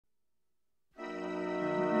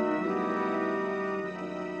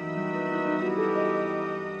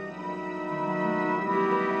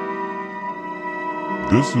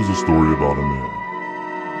This is a story about a man,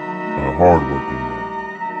 a hard-working man,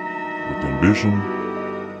 with ambition,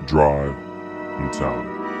 drive, and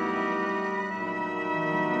talent.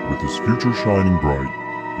 With his future shining bright,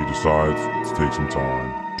 he decides to take some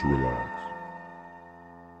time to relax.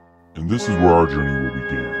 And this is where our journey will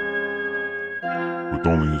begin. With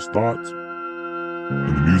only his thoughts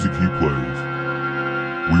and the music he plays,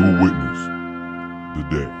 we will witness the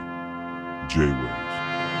day J-Waves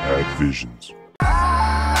had visions.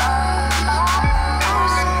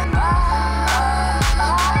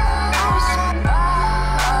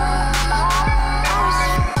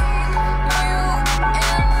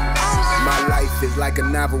 It's like a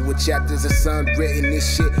novel with chapters of unwritten.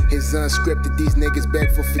 This shit is unscripted. These niggas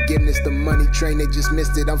beg for forgiveness. The money train, they just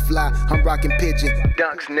missed it. I'm fly, I'm rocking pigeon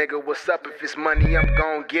dunks, nigga. What's up? If it's money, I'm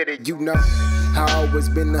gon' get it. You know, I always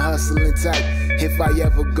been the hustling type. If I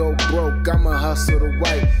ever go broke, I'ma hustle the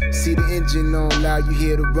white. See the engine on loud, you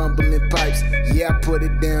hear the rumbling pipes. Yeah, I put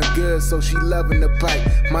it down good, so she loving the pipe.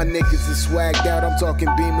 My niggas is swagged out, I'm talking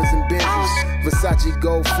Beamers and Benzes. Versace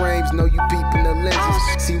gold frames, know you peeping the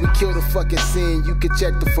lenses. See, we kill the fucking scene, you can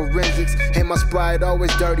check the forensics. And my Sprite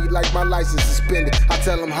always dirty like my license suspended. I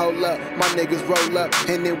tell them hold up, my niggas roll up,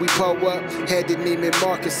 and then we pull up. Head to Neiman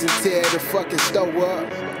Marcus and tear the fucking store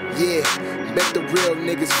up. Yeah, bet the real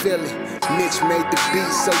niggas feel it. Mitch made the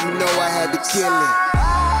beat, so you know I had to kill it.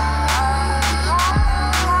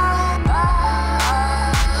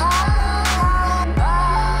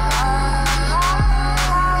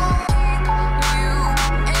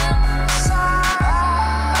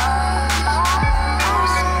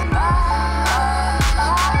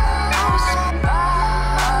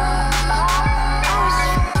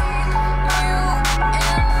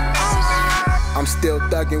 I'm still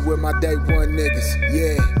thuggin' with my day one niggas,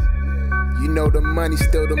 yeah. You know the money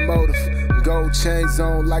still the motive. Gold chains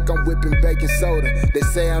on like I'm whipping baking soda. They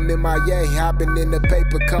say I'm in my yay, hopping in the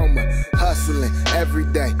paper coma. Hustling every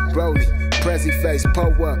day, Brody, Prezi face,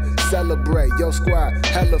 pull up, celebrate. Yo squad,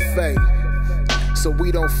 hella fake. So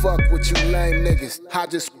we don't fuck with you lame niggas. I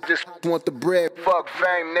just want the bread, fuck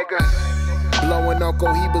fame, nigga. Blowing on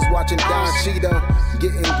Cohibas, watching Don Cheeto.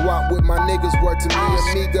 Getting guap with my niggas, word to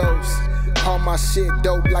me amigos. All my shit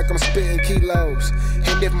dope like I'm spitting kilos.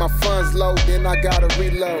 And if my funds low, then I gotta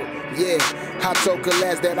reload. Yeah, I told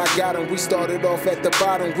Kalaz that I got him. We started off at the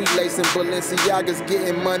bottom. We lacing Balenciagas,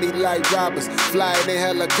 getting money like robbers. Flying in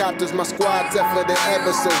helicopters, my squad tougher than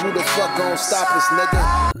ever. So who the fuck gon' stop us,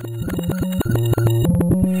 nigga?